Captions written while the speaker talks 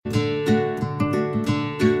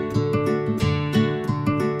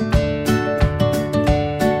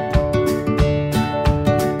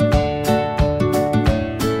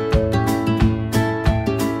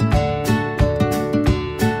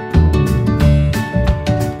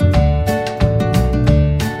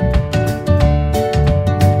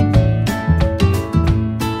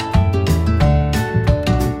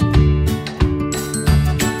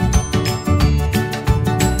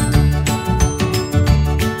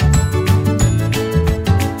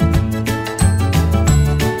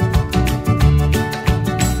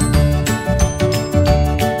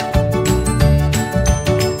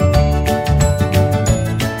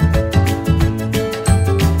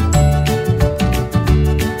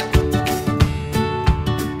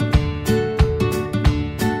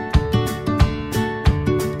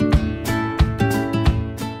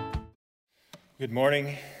Good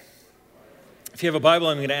morning. If you have a Bible,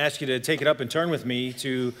 I'm going to ask you to take it up and turn with me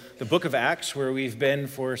to the book of Acts, where we've been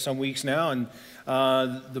for some weeks now. And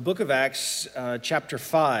the book of Acts, chapter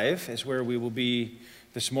 5, is where we will be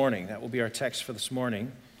this morning. That will be our text for this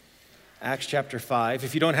morning. Acts chapter 5.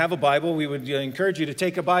 If you don't have a Bible, we would encourage you to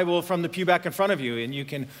take a Bible from the pew back in front of you, and you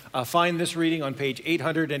can find this reading on page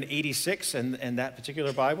 886 in that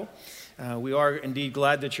particular Bible. We are indeed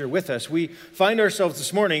glad that you're with us. We find ourselves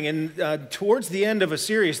this morning towards the end of a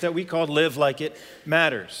series that we called Live Like It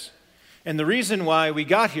Matters. And the reason why we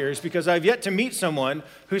got here is because I've yet to meet someone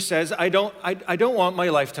who says, I don't want my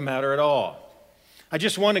life to matter at all. I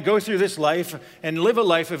just want to go through this life and live a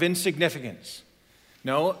life of insignificance.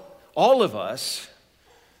 No, all of us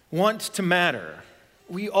want to matter.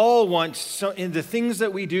 We all want, in the things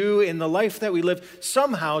that we do, in the life that we live,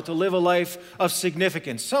 somehow to live a life of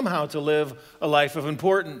significance, somehow to live a life of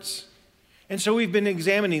importance. And so we've been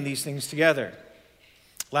examining these things together.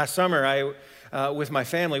 Last summer, with my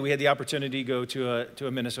family, we had the opportunity to go to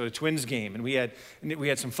a Minnesota Twins game, and we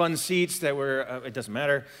had some fun seats that were it doesn't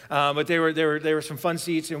matter, but they were some fun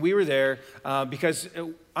seats, and we were there because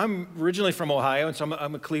I'm originally from Ohio, and so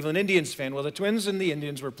I'm a Cleveland Indians fan. Well, the Twins and the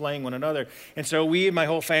Indians were playing one another, and so we and my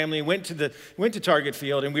whole family went to Target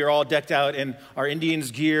Field, and we were all decked out in our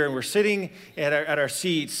Indians gear, and we're sitting at our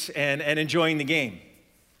seats and enjoying the game.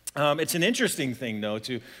 It's an interesting thing, though,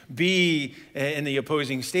 to be in the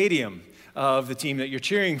opposing stadium of the team that you're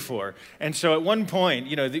cheering for. And so at one point,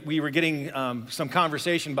 we were getting some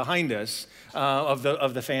conversation behind us of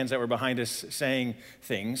the fans that were behind us saying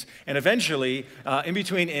things. And eventually, in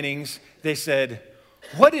between innings, they said,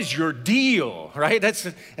 "What is your deal?" Right?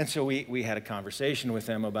 And so we had a conversation with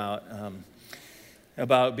them about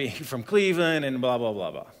being from Cleveland and blah, blah,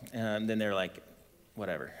 blah, blah. And then they're like,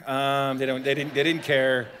 whatever. They didn't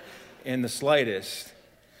care in the slightest.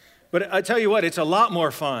 But I tell you what, it's a lot more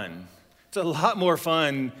fun. It's a lot more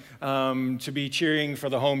fun to be cheering for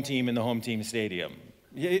the home team in the home team stadium.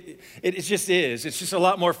 It just is. It's just a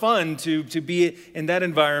lot more fun to be in that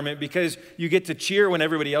environment because you get to cheer when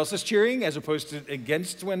everybody else is cheering as opposed to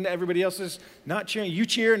against when everybody else is not cheering. You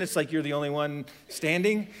cheer and it's like you're the only one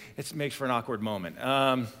standing. It makes for an awkward moment.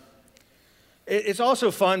 It's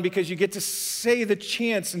also fun because you get to say the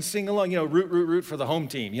chants and sing along, root for the home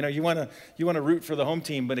team. You want to root for the home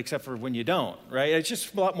team, but except for when you don't, right? It's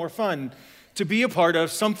just a lot more fun to be a part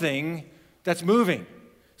of something that's moving,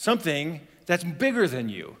 something that's bigger than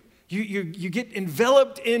you. You get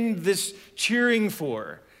enveloped in this cheering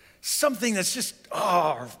for something that's just,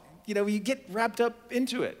 you get wrapped up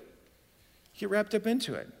into it. You get wrapped up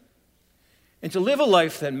into it. And to live a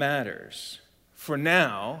life that matters for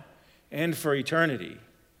now and for eternity,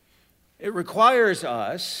 it requires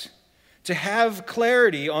us to have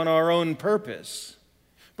clarity on our own purpose,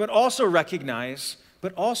 but also recognize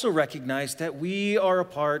that we are a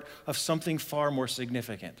part of something far more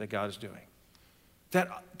significant that God is doing.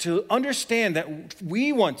 That to understand that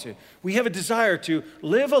we have a desire to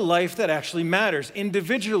live a life that actually matters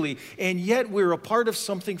individually, and yet we're a part of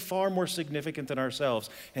something far more significant than ourselves.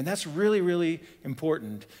 And that's really, really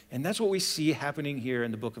important. And that's what we see happening here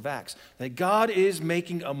in the book of Acts, that God is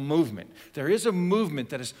making a movement. There is a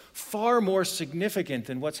movement that is far more significant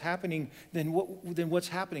than what's happening, than what's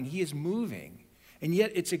happening. He is moving. And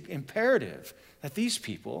yet it's imperative that these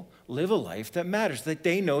people live a life that matters, that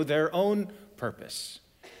they know their own purpose.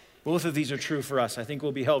 Both of these are true for us. I think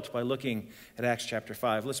we'll be helped by looking at Acts chapter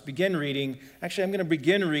 5. Let's begin reading. Actually, I'm going to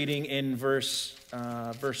begin reading in verse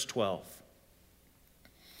 12.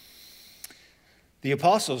 The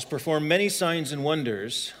apostles performed many signs and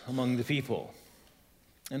wonders among the people,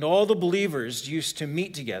 and all the believers used to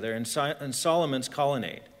meet together in Solomon's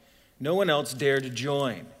colonnade. No one else dared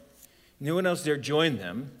join. No one else dared join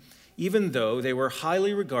them, even though they were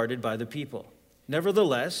highly regarded by the people.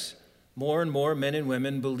 Nevertheless, more and more men and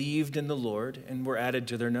women believed in the Lord and were added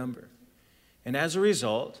to their number. And as a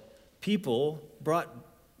result, people brought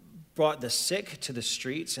the sick to the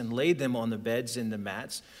streets and laid them on the beds and the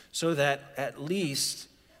mats, so that at least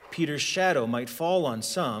Peter's shadow might fall on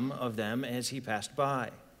some of them as he passed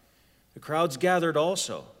by. The crowds gathered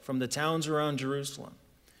also from the towns around Jerusalem,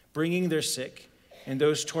 bringing their sick and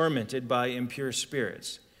those tormented by impure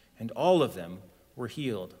spirits, and all of them were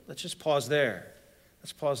healed. Let's just pause there.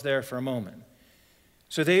 Let's pause there for a moment.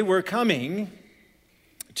 So they were coming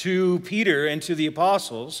to Peter and to the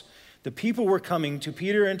apostles. The people were coming to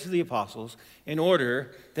Peter and to the apostles in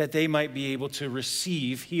order that they might be able to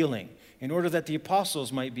receive healing, in order that the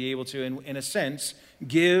apostles might be able to, in a sense,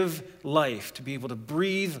 give life, to be able to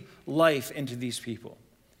breathe life into these people.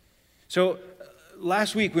 So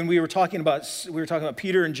last week when we were talking about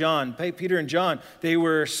Peter and John. Peter and John, they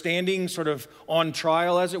were standing sort of on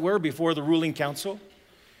trial, as it were, before the ruling council.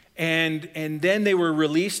 And then they were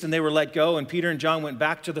released and they were let go. And Peter and John went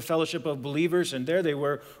back to the fellowship of believers, and there they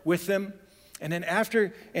were with them. And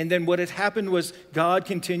then what had happened was God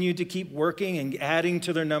continued to keep working and adding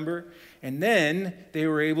to their number. And then they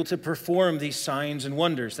were able to perform these signs and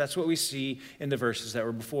wonders. That's what we see in the verses that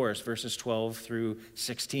were before us, verses 12 through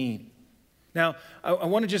 16. Now, I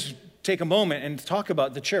want to just take a moment and talk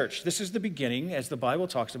about the church. This is the beginning, as the Bible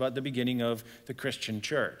talks about, the beginning of the Christian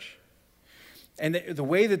church. And the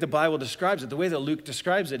way that the Bible describes it, the way that Luke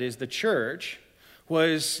describes it, is the church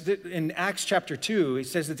was, in Acts chapter 2, it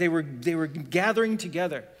says that they were gathering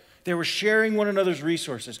together. They were sharing one another's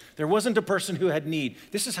resources. There wasn't a person who had need.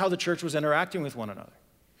 This is how the church was interacting with one another.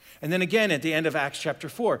 And then again, at the end of Acts chapter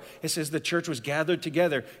 4, it says the church was gathered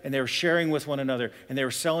together and they were sharing with one another and they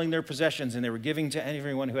were selling their possessions and they were giving to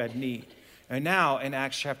everyone who had need. And now in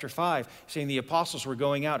Acts chapter 5, saying the apostles were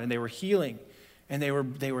going out and they were healing. And they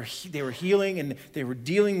were healing and they were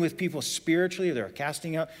dealing with people spiritually. They were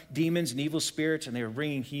casting out demons and evil spirits and they were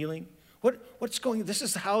bringing healing. This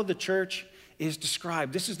is how the church is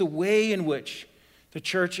described. This is the way in which the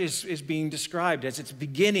church is being described, as it's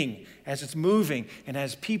beginning, as it's moving, and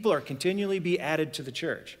as people are continually be added to the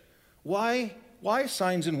church. Why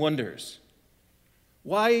signs and wonders?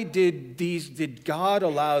 Why did God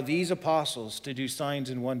allow these apostles to do signs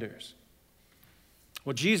and wonders?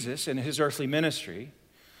 Well, Jesus, in his earthly ministry,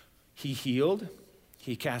 he healed,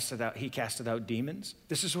 he casted out demons.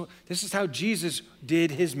 This is how Jesus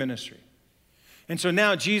did his ministry. And so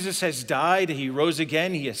now Jesus has died, he rose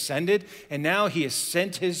again, he ascended, and now he has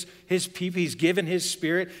sent his people, he's given his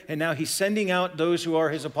spirit, and now he's sending out those who are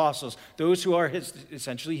his apostles, those who are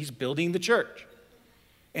essentially, he's building the church.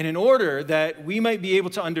 And in order that we might be able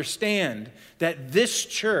to understand that this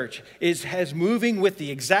church has moving with the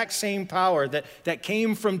exact same power that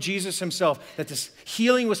came from Jesus himself, that this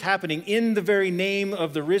healing was happening in the very name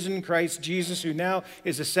of the risen Christ Jesus who now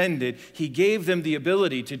is ascended, he gave them the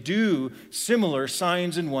ability to do similar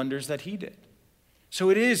signs and wonders that he did. So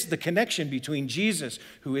it is the connection between Jesus,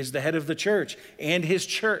 who is the head of the church, and his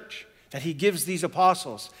church, that he gives these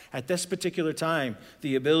apostles at this particular time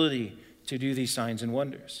the ability to do these signs and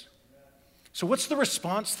wonders. So what's the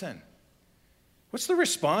response then? What's the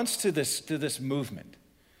response to this movement?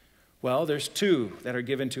 Well, there's two that are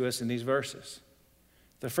given to us in these verses.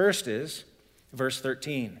 The first is verse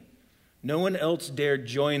 13. No one else dared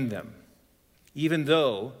join them, even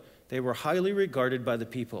though they were highly regarded by the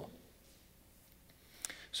people.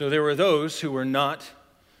 So there were those who were not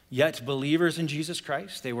yet believers in Jesus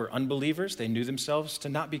Christ. They were unbelievers. They knew themselves to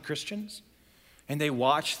not be Christians. And they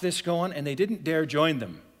watched this go on, and they didn't dare join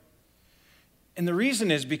them. And the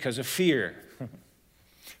reason is because of fear.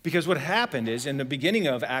 Because what happened is, in the beginning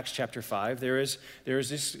of Acts chapter 5, there is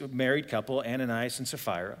this married couple, Ananias and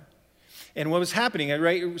Sapphira. And what was happening,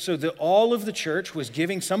 right? So all of the church was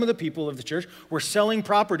giving, some of the people of the church were selling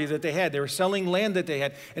property that they had. They were selling land that they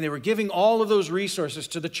had, and they were giving all of those resources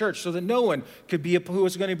to the church so that no one who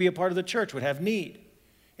was going to be a part of the church would have need.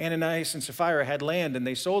 Ananias and Sapphira had land, and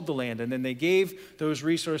they sold the land, and then they gave those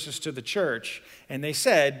resources to the church, and they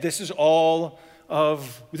said, this is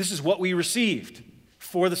what we received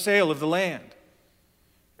for the sale of the land.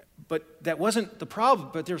 But that wasn't the problem,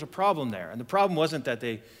 but there's a problem there. And the problem wasn't that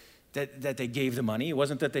they gave the money. It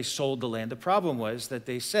wasn't that they sold the land. The problem was that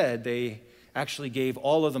they said they actually gave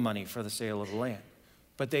all of the money for the sale of the land.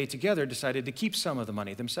 But they together decided to keep some of the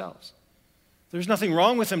money themselves. There's nothing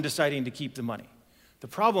wrong with them deciding to keep the money. The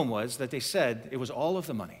problem was that they said it was all of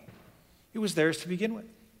the money. It was theirs to begin with.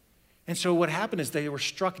 And so what happened is they were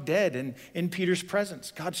struck dead in Peter's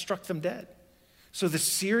presence. God struck them dead. So the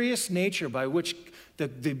serious nature by which the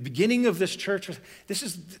beginning of this church was,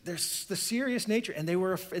 there's the serious nature.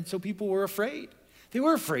 And so people were afraid. They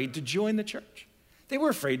were afraid to join the church. They were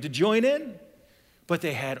afraid to join in. But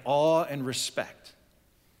they had awe and respect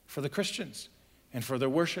for the Christians and for their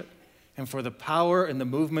worship and for the power and the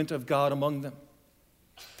movement of God among them.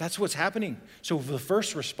 That's what's happening. So the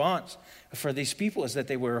first response for these people is that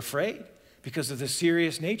they were afraid because of the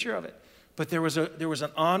serious nature of it. But there was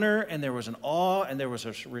an honor and there was an awe and there was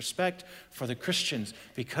a respect for the Christians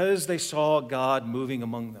because they saw God moving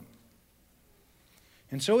among them.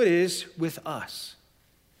 And so it is with us.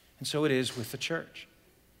 And so it is with the church.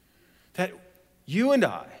 That you and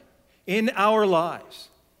I, in our lives,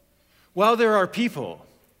 while there are people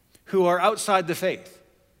who are outside the faith,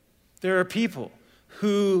 there are people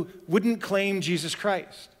who wouldn't claim Jesus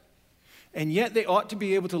Christ. And yet they ought to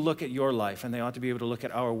be able to look at your life, and they ought to be able to look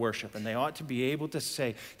at our worship, and they ought to be able to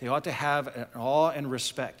say, they ought to have an awe and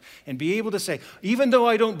respect, and be able to say, even though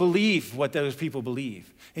I don't believe what those people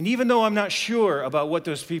believe, and even though I'm not sure about what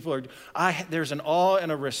those people are, there's an awe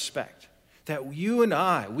and a respect that you and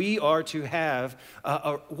I, we are to have.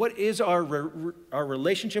 What is our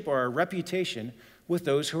relationship or our reputation with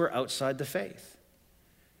those who are outside the faith?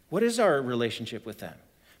 What is our relationship with them?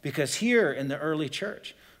 Because here in the early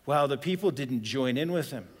church, while the people didn't join in with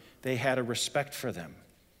them, they had a respect for them.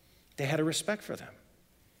 They had a respect for them.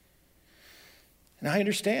 And I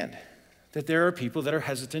understand that there are people that are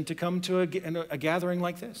hesitant to come to a gathering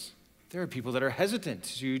like this. There are people that are hesitant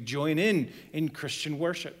to join in Christian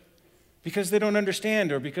worship because they don't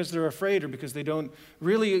understand, or because they're afraid, or because they don't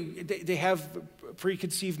really, they have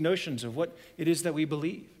preconceived notions of what it is that we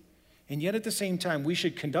believe. And yet at the same time, we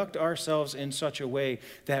should conduct ourselves in such a way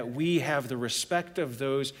that we have the respect of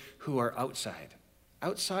those who are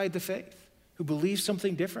outside the faith, who believe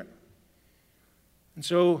something different. And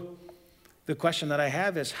so the question that I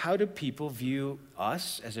have is, how do people view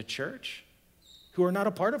us as a church who are not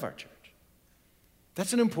a part of our church?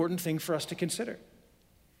 That's an important thing for us to consider.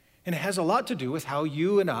 And it has a lot to do with how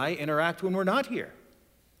you and I interact when we're not here.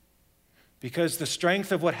 Because the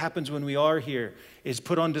strength of what happens when we are here is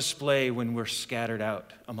put on display when we're scattered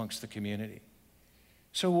out amongst the community.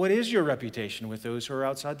 So what is your reputation with those who are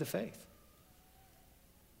outside the faith?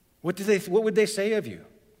 What would they say of you?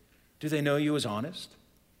 Do they know you as honest,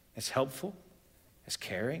 as helpful, as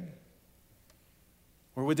caring?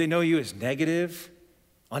 Or would they know you as negative,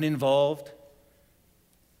 uninvolved,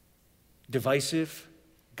 divisive,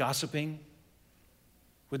 gossiping?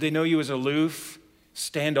 Would they know you as aloof,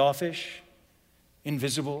 standoffish,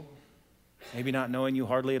 invisible, maybe not knowing you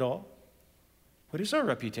hardly at all? What is our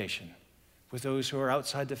reputation with those who are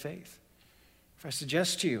outside the faith? If I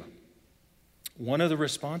suggest to you, one of the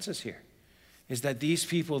responses here is that these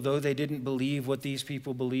people, though they didn't believe what these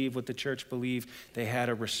people believe, what the church believed, they had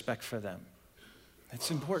a respect for them.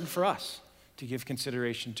 It's important for us to give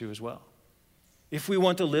consideration to as well, if we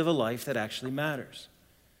want to live a life that actually matters.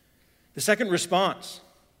 The second response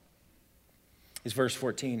is verse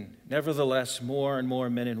 14. Nevertheless, more and more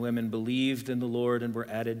men and women believed in the Lord and were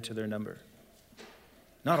added to their number.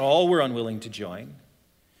 Not all were unwilling to join,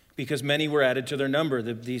 because many were added to their number.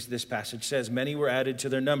 This passage says many were added to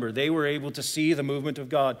their number. They were able to see the movement of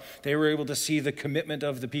God. They were able to see the commitment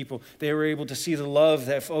of the people. They were able to see the love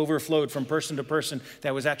that overflowed from person to person,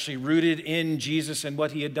 that was actually rooted in Jesus and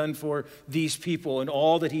what he had done for these people and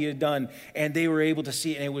all that he had done. And they were able to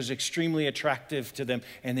see it, and it was extremely attractive to them.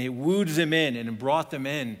 And they wooed them in and brought them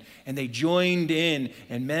in, and they joined in,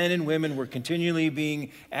 and men and women were continually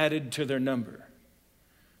being added to their number.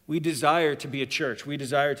 We desire to be a church. We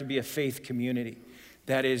desire to be a faith community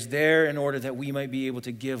that is there in order that we might be able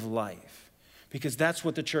to give life, because that's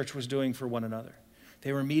what the church was doing for one another.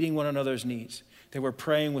 They were meeting one another's needs. They were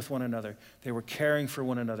praying with one another. They were caring for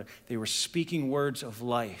one another. They were speaking words of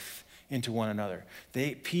life into one another.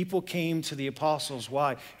 People came to the apostles.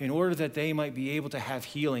 Why? In order that they might be able to have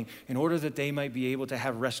healing, in order that they might be able to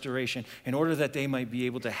have restoration, in order that they might be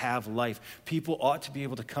able to have life. People ought to be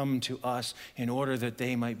able to come to us in order that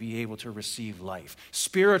they might be able to receive life.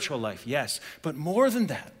 Spiritual life, yes, but more than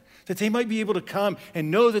that they might be able to come and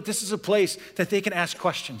know that this is a place that they can ask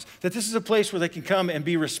questions, that this is a place where they can come and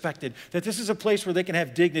be respected, that this is a place where they can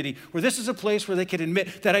have dignity, where this is a place where they can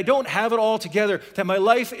admit that I don't have it all together, that my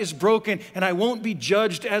life is broken, and I won't be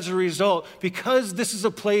judged as a result, because this is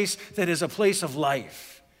a place that is a place of life.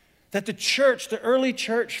 That the church, the early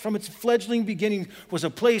church, from its fledgling beginning, was a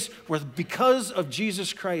place where, because of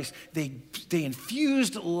Jesus Christ, they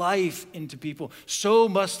infused life into people. So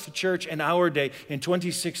must the church in our day, in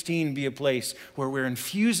 2016, be a place where we're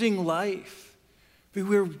infusing life.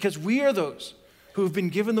 Because we are those who have been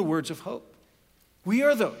given the words of hope. We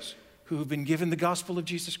are those who have been given the gospel of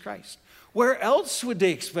Jesus Christ. Where else would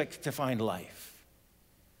they expect to find life?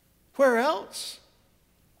 Where else?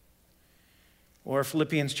 Or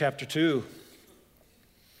Philippians chapter 2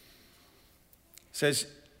 says,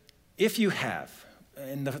 if you have,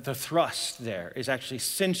 and the thrust there is actually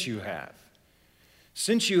since you have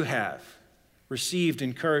received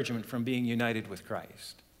encouragement from being united with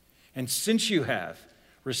Christ, and since you have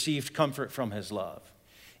received comfort from his love,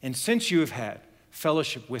 and since you have had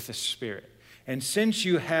fellowship with the Spirit, and since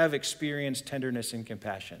you have experienced tenderness and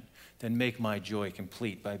compassion, then make my joy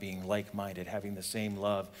complete by being like-minded, having the same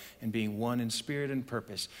love, and being one in spirit and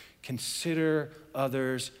purpose. Consider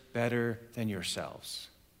others better than yourselves.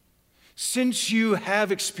 Since you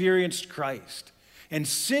have experienced Christ, And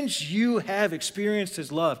since you have experienced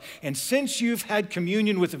his love, and since you've had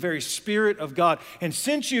communion with the very Spirit of God, and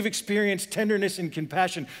since you've experienced tenderness and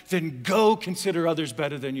compassion, then go consider others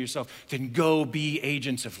better than yourself. Then go be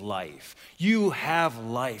agents of life. You have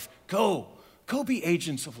life. Go be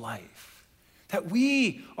agents of life. That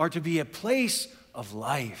we are to be a place of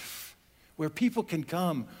life where people can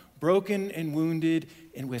come broken and wounded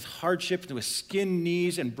and with hardship, with skinned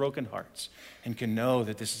knees and broken hearts, and can know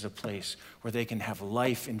that this is a place where they can have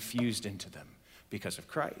life infused into them because of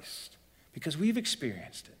Christ, because we've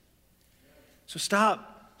experienced it. So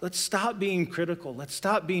let's stop being critical. Let's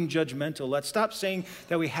stop being judgmental. Let's stop saying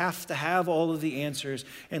that we have to have all of the answers,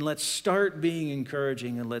 and let's start being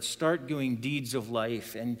encouraging, and let's start doing deeds of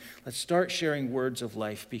life, and let's start sharing words of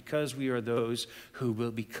life, because we are those who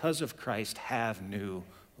will, because of Christ, have new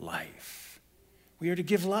life. We are to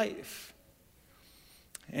give life.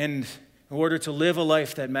 And in order to live a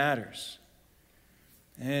life that matters,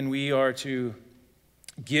 and we are to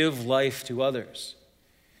give life to others.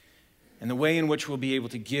 And the way in which we'll be able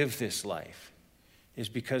to give this life is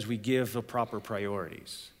because we give the proper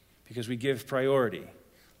priorities. Because we give priority.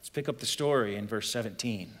 Let's pick up the story in verse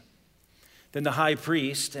 17. Then the high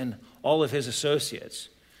priest and all of his associates,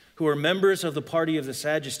 who were members of the party of the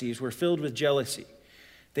Sadducees, were filled with jealousy.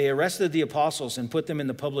 They arrested the apostles and put them in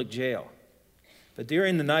the public jail. But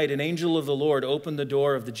during the night, an angel of the Lord opened the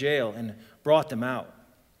door of the jail and brought them out.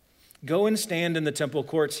 Go and stand in the temple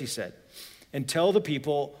courts, he said, and tell the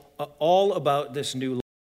people all about this new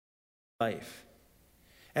life.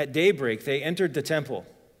 At daybreak, they entered the temple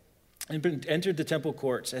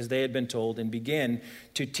courts as they had been told, and began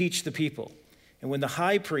to teach the people. And when the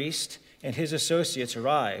high priest and his associates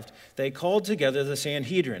arrived, they called together the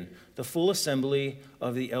Sanhedrin, the full assembly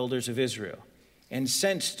of the elders of Israel, and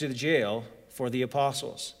sent to the jail for the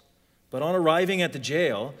apostles. But on arriving at the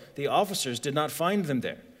jail, the officers did not find them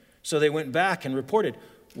there. So they went back and reported,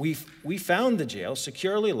 We found the jail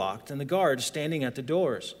securely locked and the guards standing at the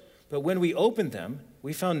doors. But when we opened them,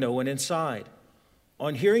 we found no one inside.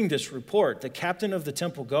 On hearing this report, the captain of the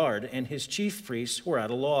temple guard and his chief priests were at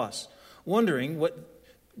a loss, wondering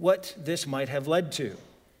what this might have led to.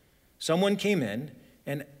 Someone came in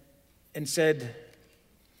and said,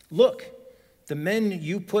 "Look, the men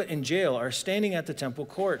you put in jail are standing at the temple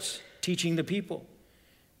courts, teaching the people."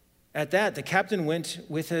 At that, the captain went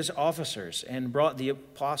with his officers and brought the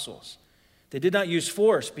apostles. They did not use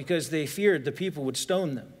force because they feared the people would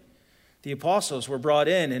stone them. The apostles were brought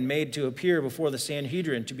in and made to appear before the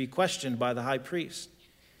Sanhedrin to be questioned by the high priest.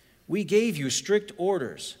 "We gave you strict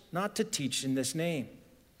orders not to teach in this name,"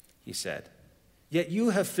 he said. "Yet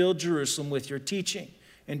you have filled Jerusalem with your teaching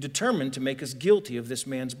and determined to make us guilty of this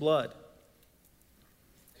man's blood."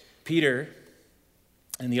 Peter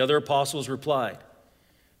and the other apostles replied,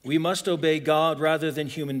 "We must obey God rather than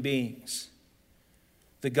human beings.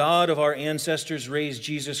 The God of our ancestors raised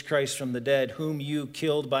Jesus Christ from the dead, whom you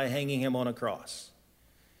killed by hanging him on a cross.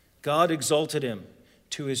 God exalted him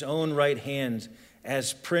to his own right hand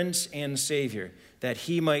as Prince and Savior, that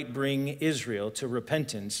he might bring Israel to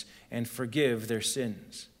repentance and forgive their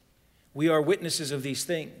sins. We are witnesses of these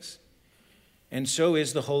things, and so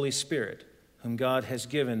is the Holy Spirit, whom God has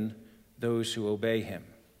given those who obey him."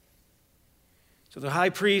 So the high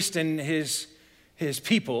priest and his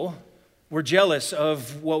people were jealous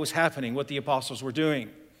of what was happening, what the apostles were doing.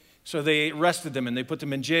 So they arrested them and they put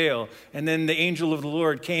them in jail. And then the angel of the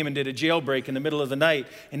Lord came and did a jailbreak in the middle of the night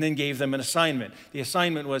and then gave them an assignment. The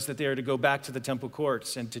assignment was that they were to go back to the temple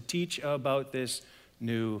courts and to teach about this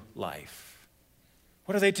new life.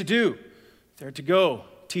 What are they to do? They're to go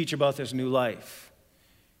teach about this new life.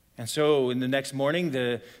 And so in the next morning,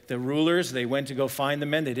 the rulers, they went to go find the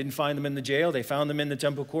men. They didn't find them in the jail. They found them in the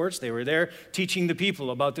temple courts. They were there teaching the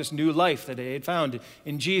people about this new life that they had found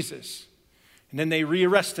in Jesus. And then they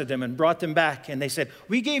rearrested them and brought them back. And they said,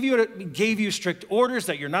 we gave you strict orders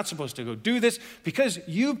that you're not supposed to go do this because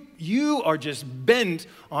you are just bent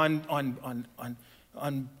on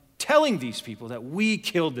telling these people that we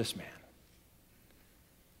killed this man.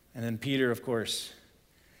 And then Peter, of course,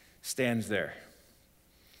 stands there.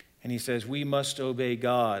 And he says, we must obey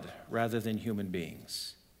God rather than human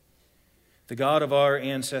beings. The God of our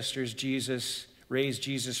ancestors, Jesus, raised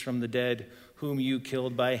Jesus from the dead, whom you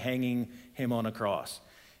killed by hanging him on a cross.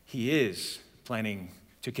 He is planning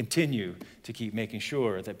to continue to keep making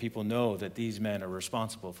sure that people know that these men are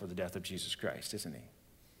responsible for the death of Jesus Christ, isn't he?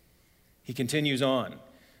 He continues on.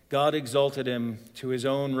 God exalted him to his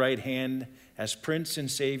own right hand as Prince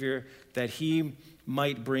and Savior, that he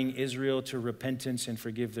might bring Israel to repentance and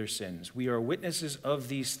forgive their sins. We are witnesses of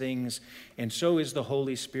these things, and so is the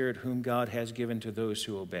Holy Spirit, whom God has given to those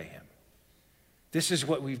who obey him. This is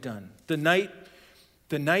what we've done. The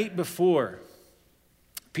night before,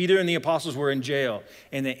 Peter and the apostles were in jail,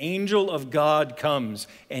 and the angel of God comes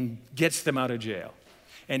and gets them out of jail.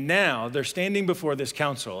 And now they're standing before this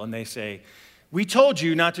council, and they say, "We told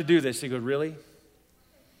you not to do this." They go, "Really?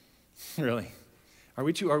 Really? Are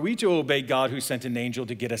we to obey God who sent an angel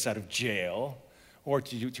to get us out of jail, or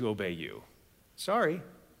to obey you?" Sorry,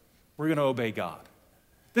 we're going to obey God.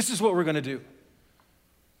 This is what we're going to do.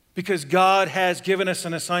 Because God has given us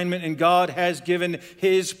an assignment, and God has given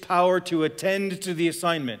his power to attend to the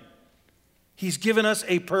assignment. He's given us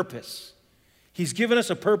a purpose. He's given us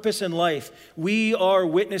a purpose in life. We are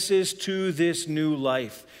witnesses to this new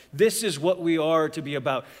life. This is what we are to be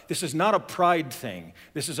about. This is not a pride thing.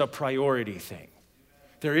 This is a priority thing.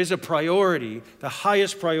 There is a priority, the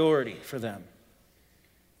highest priority for them.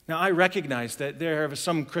 Now, I recognize that there are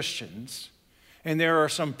some Christians and there are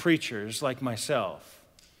some preachers like myself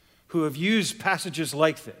who have used passages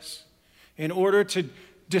like this in order to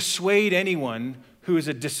dissuade anyone who is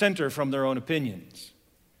a dissenter from their own opinions.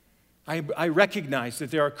 I recognize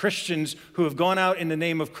that there are Christians who have gone out in the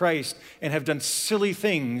name of Christ and have done silly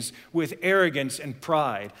things with arrogance and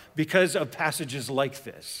pride because of passages like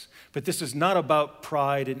this. But this is not about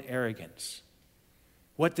pride and arrogance.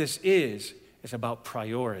 What this is about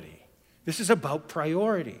priority. This is about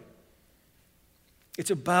priority.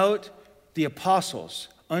 It's about the apostles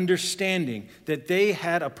understanding that they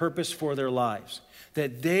had a purpose for their lives,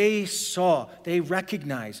 that they saw, they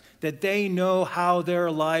recognized, that they know how their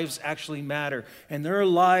lives actually matter. And their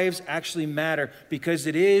lives actually matter because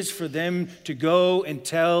it is for them to go and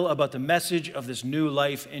tell about the message of this new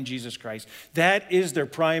life in Jesus Christ. That is their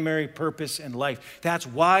primary purpose in life. That's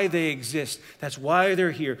why they exist. That's why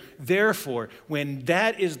they're here. Therefore, when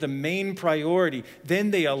that is the main priority,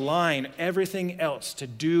 then they align everything else to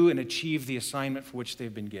do and achieve the assignment for which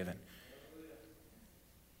they've been given.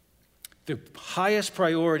 The highest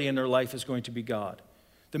priority in their life is going to be God.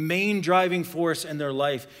 The main driving force in their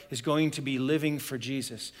life is going to be living for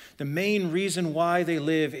Jesus. The main reason why they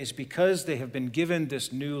live is because they have been given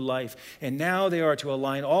this new life. And now they are to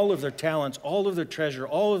align all of their talents, all of their treasure,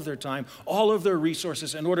 all of their time, all of their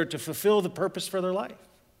resources in order to fulfill the purpose for their life.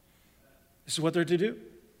 This is what they're to do.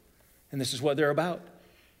 And this is what they're about.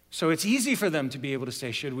 So it's easy for them to be able to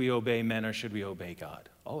say, should we obey men or should we obey God?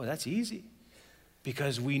 Oh, that's easy.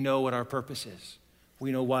 Because we know what our purpose is.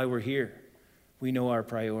 We know why we're here. We know our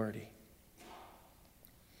priority.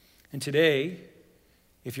 And today,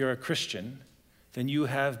 if you're a Christian, then you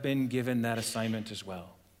have been given that assignment as well.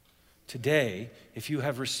 Today, if you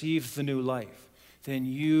have received the new life, then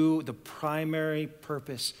the primary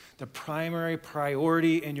purpose, the primary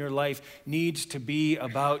priority in your life needs to be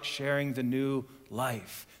about sharing the new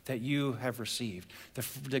life that you have received.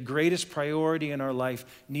 The greatest priority in our life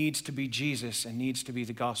needs to be Jesus and needs to be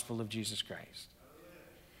the gospel of Jesus Christ.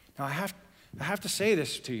 Now, I have to say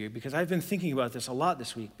this to you because I've been thinking about this a lot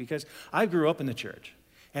this week because I grew up in the church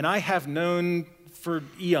and I have known for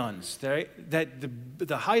eons that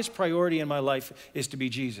the highest priority in my life is to be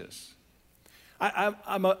Jesus.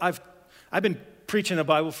 I've been preaching the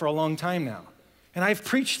Bible for a long time now, and I've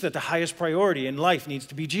preached that the highest priority in life needs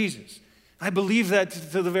to be Jesus. I believe that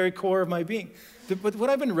to the very core of my being. But what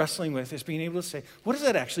I've been wrestling with is being able to say, what does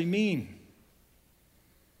that actually mean?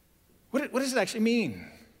 What does it actually mean?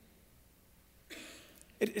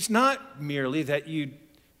 It's not merely that you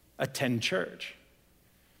attend church.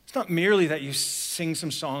 It's not merely that you sing some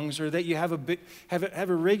songs or that you have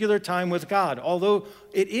a regular time with God, although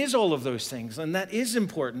it is all of those things, and that is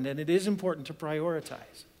important, and it is important to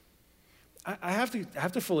prioritize. I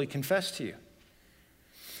have to fully confess to you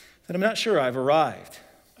that I'm not sure I've arrived.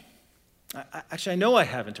 Actually, I know I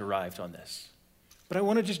haven't arrived on this, but I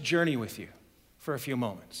want to just journey with you for a few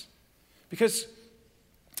moments. Because,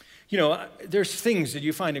 there's things that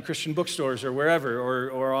you find in Christian bookstores or wherever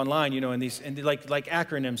or online, and like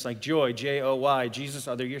acronyms like JOY, J-O-Y, Jesus,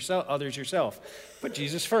 others yourself. Put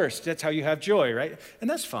Jesus first. That's how you have joy, right? And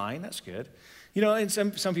that's fine. That's good. And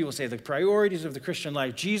some people say the priorities of the Christian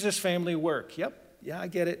life, Jesus, family, work. Yep. Yeah, I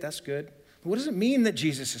get it. That's good. But what does it mean that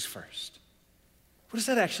Jesus is first? What does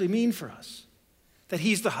that actually mean for us? That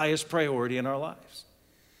he's the highest priority in our lives.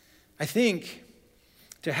 I think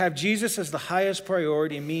to have Jesus as the highest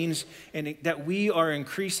priority means that we are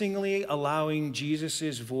increasingly allowing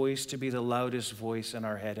Jesus' voice to be the loudest voice in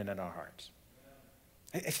our head and in our hearts.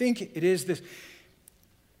 I think it is this,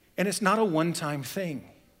 and it's not a one-time thing.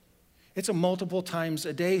 It's a multiple times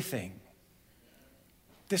a day thing.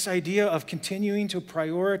 This idea of continuing to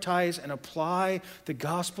prioritize and apply the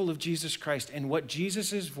gospel of Jesus Christ and what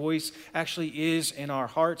Jesus' voice actually is in our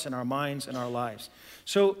hearts and our minds and our lives.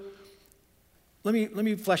 So Let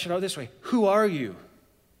me flesh it out this way. Who are you?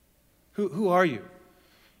 Who are you?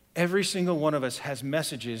 Every single one of us has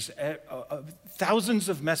messages, thousands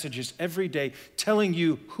of messages every day telling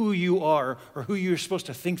you who you are or who you're supposed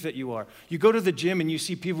to think that you are. You go to the gym and you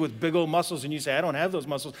see people with big old muscles and you say, I don't have those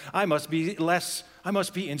muscles. I must be less. I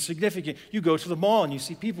must be insignificant. You go to the mall and you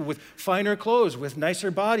see people with finer clothes, with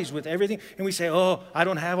nicer bodies, with everything. And we say, oh, I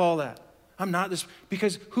don't have all that. I'm not this.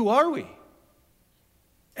 Because who are we?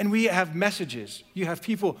 And we have messages. You have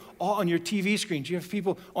people all on your TV screens. You have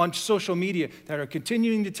people on social media that are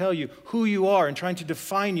continuing to tell you who you are and trying to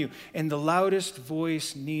define you. And the loudest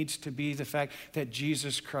voice needs to be the fact that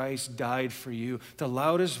Jesus Christ died for you. The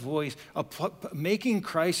loudest voice, making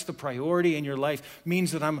Christ the priority in your life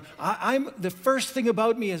means that I'm the first thing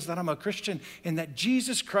about me is that I'm a Christian and that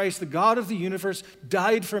Jesus Christ, the God of the universe,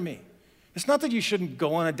 died for me. It's not that you shouldn't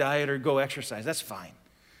go on a diet or go exercise. That's fine.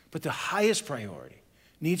 But the highest priority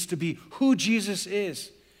needs to be who Jesus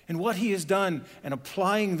is and what he has done and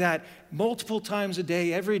applying that multiple times a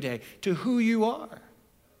day, every day, to who you are.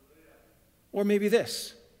 Or maybe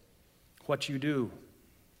this, what you do.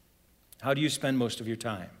 How do you spend most of your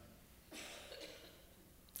time?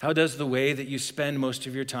 How does the way that you spend most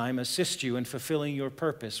of your time assist you in fulfilling your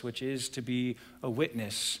purpose, which is to be a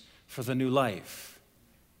witness for the new life?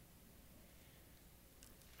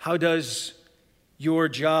 How does your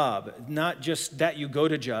job, not just that you go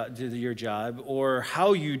to your job or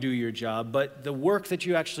how you do your job, but the work that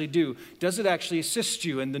you actually do, does it actually assist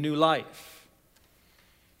you in the new life?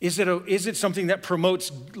 Is it something that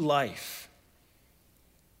promotes life?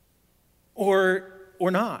 Or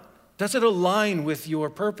not? Does it align with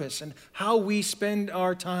your purpose and how we spend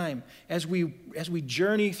our time as we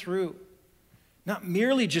journey through? Not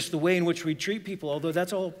merely just the way in which we treat people, although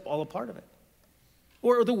that's all a part of it.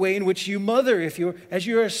 Or the way in which you mother, as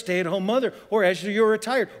you're a stay-at-home mother, or as you're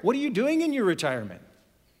retired. What are you doing in your retirement?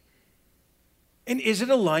 And is it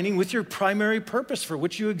aligning with your primary purpose for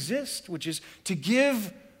which you exist, which is to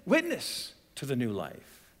give witness to the new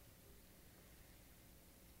life?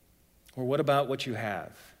 Or what about what you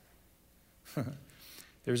have?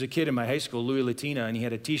 There was a kid in my high school, Louis Latina, and he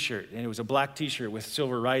had a t-shirt, and it was a black t-shirt with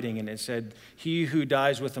silver writing, and it said, "He who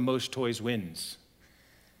dies with the most toys wins."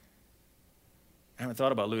 I haven't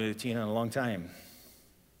thought about Louis Latina in a long time.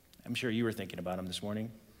 I'm sure you were thinking about him this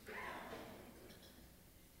morning.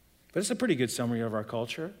 But it's a pretty good summary of our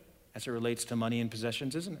culture as it relates to money and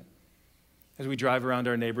possessions, isn't it? As we drive around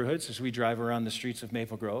our neighborhoods, as we drive around the streets of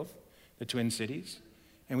Maple Grove, the Twin Cities,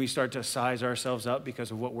 and we start to size ourselves up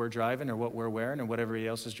because of what we're driving or what we're wearing or what everybody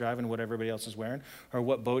else is driving, what everybody else is wearing, or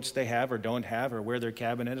what boats they have or don't have, or where their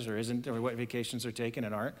cabin is or isn't, or what vacations they're taking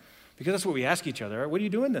and aren't. Because that's what we ask each other. What are you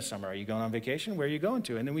doing this summer? Are you going on vacation? Where are you going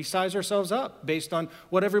to? And then we size ourselves up based on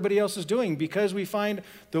what everybody else is doing because we find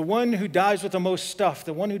the one who dies with the most stuff,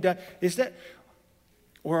 the one who dies, is that,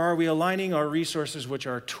 or are we aligning our resources, which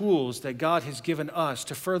are tools that God has given us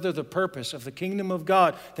to further the purpose of the kingdom of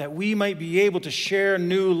God, that we might be able to share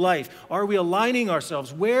new life? Are we aligning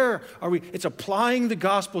ourselves? Where are we? It's applying the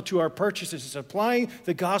gospel to our purchases. It's applying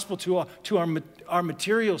the gospel to our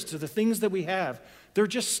materials, to the things that we have. They're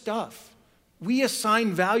just stuff. We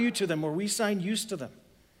assign value to them or we assign use to them.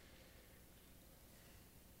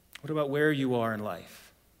 What about where you are in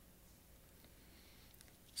life?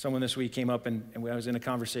 Someone this week came up and I was in a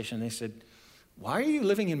conversation and they said, "Why are you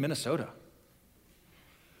living in Minnesota?"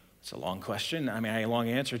 It's a long question. A long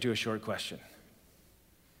answer to a short question.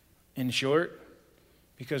 In short,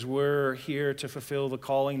 because we're here to fulfill the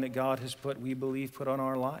calling that God has put on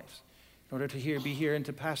our lives. In order to be here and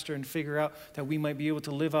to pastor and figure out that we might be able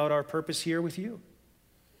to live out our purpose here with you.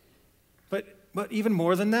 But even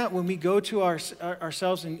more than that, when we go to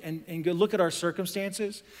ourselves and go look at our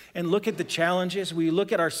circumstances and look at the challenges, we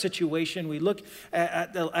look at our situation, we look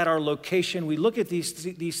at our location, we look at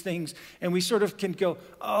these things, and we sort of can go,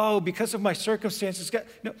 oh, because of my circumstances,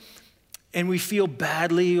 and we feel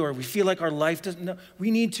badly or we feel like our life doesn't know.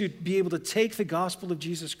 We need to be able to take the gospel of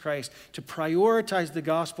Jesus Christ, to prioritize the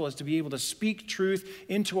gospel as to be able to speak truth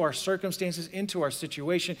into our circumstances, into our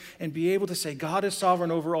situation, and be able to say God is sovereign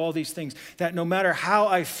over all these things. That no matter how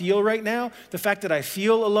I feel right now, the fact that I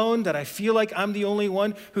feel alone, that I feel like I'm the only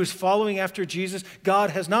one who's following after Jesus,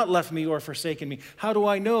 God has not left me or forsaken me. How do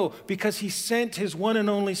I know? Because he sent his one and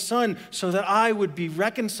only son so that I would be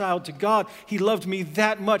reconciled to God. He loved me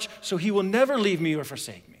that much, so he will never leave me or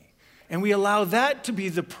forsake me. And we allow that to be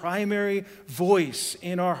the primary voice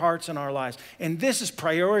in our hearts and our lives. And this is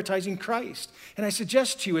prioritizing Christ. And I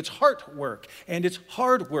suggest to you, it's heart work and it's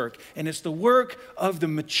hard work and it's the work of the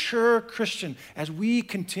mature Christian as we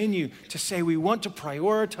continue to say we want to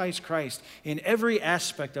prioritize Christ in every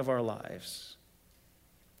aspect of our lives.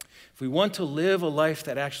 If we want to live a life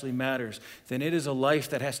that actually matters, then it is a life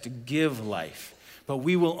that has to give life. But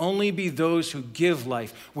we will only be those who give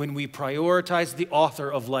life when we prioritize the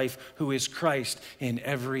author of life, who is Christ, in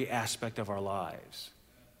every aspect of our lives.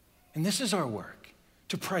 And this is our work,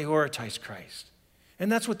 to prioritize Christ.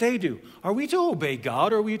 And that's what they do. Are we to obey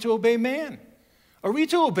God or are we to obey man? Are we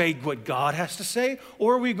to obey what God has to say,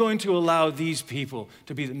 or are we going to allow these people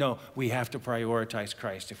to be? No, we have to prioritize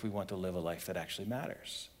Christ if we want to live a life that actually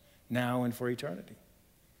matters, now and for eternity.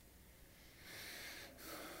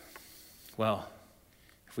 Well,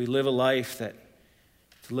 if we live a life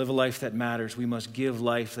that matters, we must give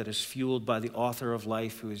life that is fueled by the author of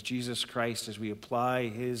life, who is Jesus Christ, as we apply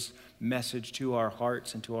his message to our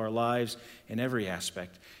hearts and to our lives in every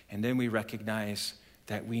aspect. And then we recognize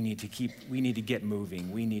that we need to get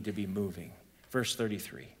moving. We need to be moving. Verse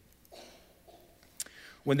 33.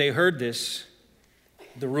 When they heard this,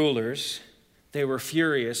 the rulers, they were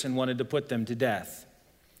furious and wanted to put them to death.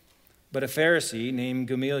 But a Pharisee named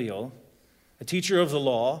Gamaliel, a teacher of the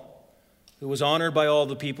law, who was honored by all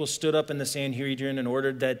the people, stood up in the Sanhedrin and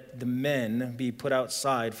ordered that the men be put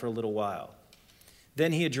outside for a little while.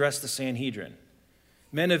 Then he addressed the Sanhedrin.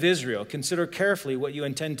 Men of Israel, consider carefully what you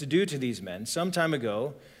intend to do to these men. Some time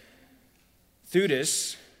ago,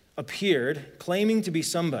 Theudas appeared, claiming to be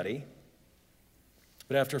somebody,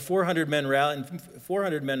 but after 400 men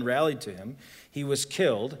rallied to him, he was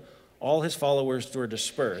killed, all his followers were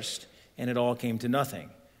dispersed, and it all came to nothing.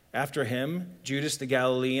 After him, Judas the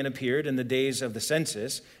Galilean appeared in the days of the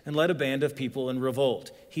census and led a band of people in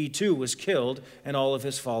revolt. He too was killed, and all of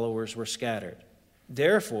his followers were scattered.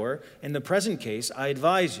 Therefore, in the present case, I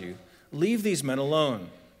advise you, leave these men alone.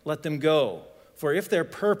 Let them go. For if their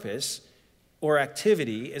purpose or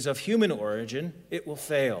activity is of human origin, it will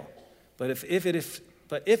fail. But if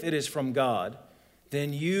it is from God,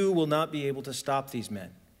 then you will not be able to stop these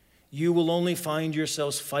men. You will only find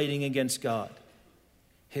yourselves fighting against God.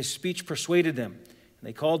 His speech persuaded them, and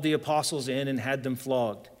they called the apostles in and had them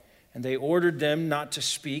flogged. And they ordered them not to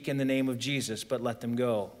speak in the name of Jesus, but let them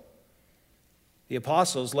go. The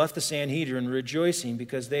apostles left the Sanhedrin rejoicing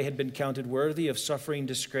because they had been counted worthy of suffering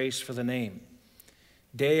disgrace for the name.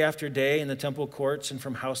 Day after day in the temple courts and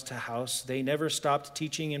from house to house, they never stopped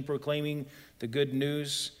teaching and proclaiming the good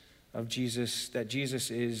news of Jesus, that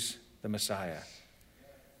Jesus is the Messiah.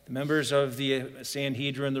 The members of the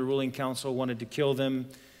Sanhedrin, the ruling council, wanted to kill them,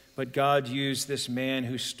 but God used this man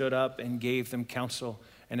who stood up and gave them counsel.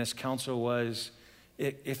 And his counsel was,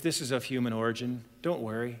 if this is of human origin, don't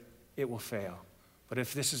worry, it will fail. But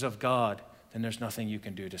if this is of God, then there's nothing you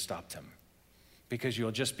can do to stop them, because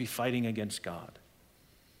you'll just be fighting against God.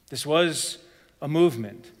 This was a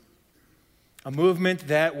movement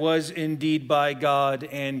that was indeed by God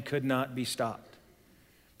and could not be stopped,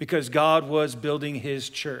 because God was building his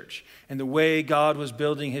church. And the way God was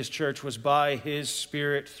building his church was by his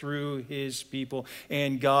Spirit through his people.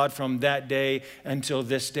 And God, from that day until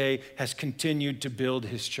this day, has continued to build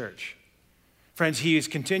his church. Friends, he has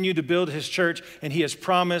continued to build his church, and he has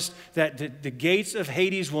promised that the gates of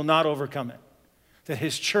Hades will not overcome it, that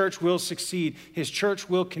his church will succeed, his church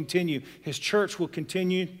will continue, his church will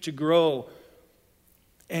continue to grow.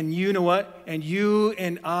 And you know what? And you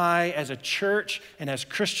and I, as a church and as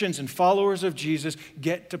Christians and followers of Jesus,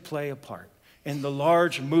 get to play a part in the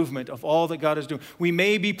large movement of all that God is doing. We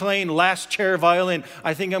may be playing last chair violin.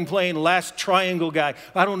 I think I'm playing last triangle guy.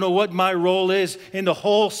 I don't know what my role is in the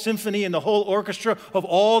whole symphony and the whole orchestra of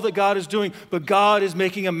all that God is doing, but God is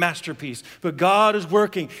making a masterpiece. But God is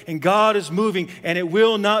working and God is moving, and it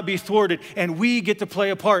will not be thwarted. And we get to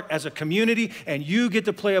play a part as a community, and you get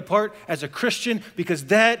to play a part as a Christian, because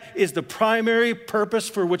that is the primary purpose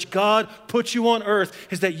for which God puts you on earth,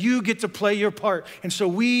 is that you get to play your part. And so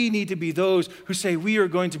we need to be those who say we are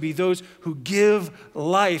going to be those who give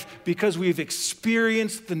life because we've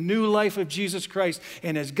experienced the new life of Jesus Christ.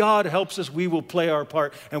 And as God helps us, we will play our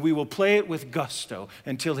part, and we will play it with gusto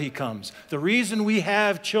until he comes. The reason we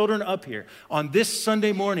have children up here on this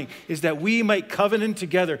Sunday morning is that we might covenant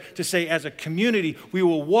together to say, as a community, we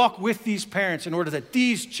will walk with these parents in order that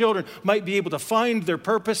these children might be able to find their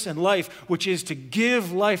purpose in life, which is to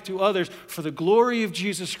give life to others for the glory of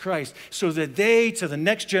Jesus Christ, so that they, to the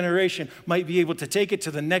next generation, might be able to take it to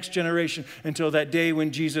the next generation until that day when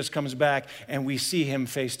Jesus comes back and we see him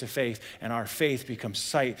face to face and our faith becomes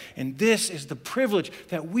sight. And this is the privilege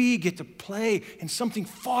that we get to play in something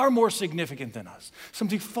far more significant than us,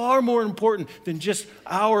 something far more important than just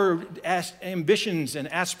our ambitions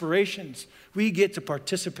and aspirations. We get to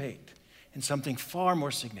participate in something far more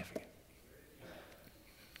significant.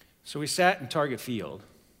 So we sat in Target Field,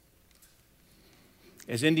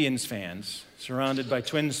 as Indians fans, surrounded by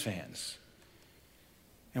Twins fans.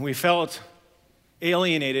 And we felt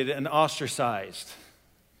alienated and ostracized,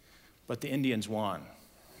 but the Indians won.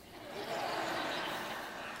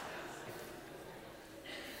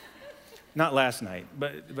 Not last night,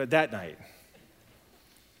 but that night.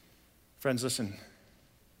 Friends, listen,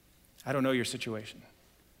 I don't know your situation,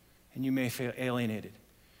 and you may feel alienated,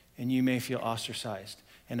 and you may feel ostracized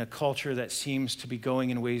in a culture that seems to be going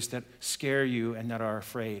in ways that scare you and that are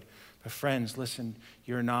afraid. But friends, listen,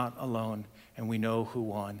 you're not alone, and we know who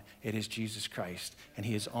won. It is Jesus Christ, and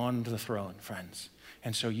he is on the throne, friends.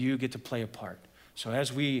 And so you get to play a part. So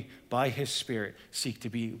as we, by his Spirit, seek to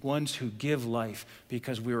be ones who give life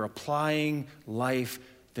because we're applying life,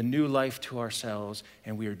 the new life to ourselves,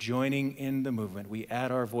 and we are joining in the movement, we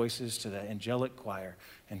add our voices to the angelic choir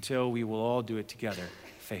until we will all do it together,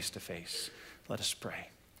 face to face. Let us pray.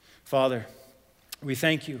 Father, we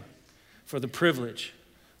thank you for the privilege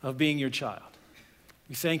of being your child.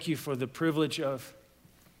 We thank you for the privilege of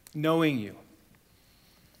knowing you,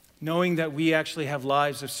 knowing that we actually have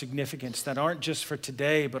lives of significance that aren't just for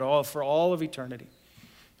today, but for all of eternity.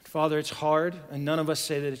 Father, it's hard, and none of us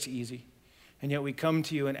say that it's easy. And yet we come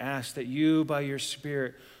to you and ask that you, by your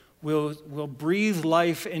Spirit, will breathe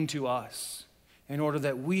life into us in order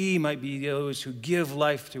that we might be those who give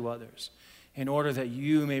life to others, in order that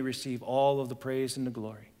you may receive all of the praise and the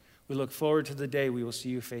glory. We look forward to the day we will see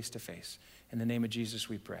you face to face. In the name of Jesus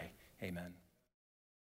we pray. Amen.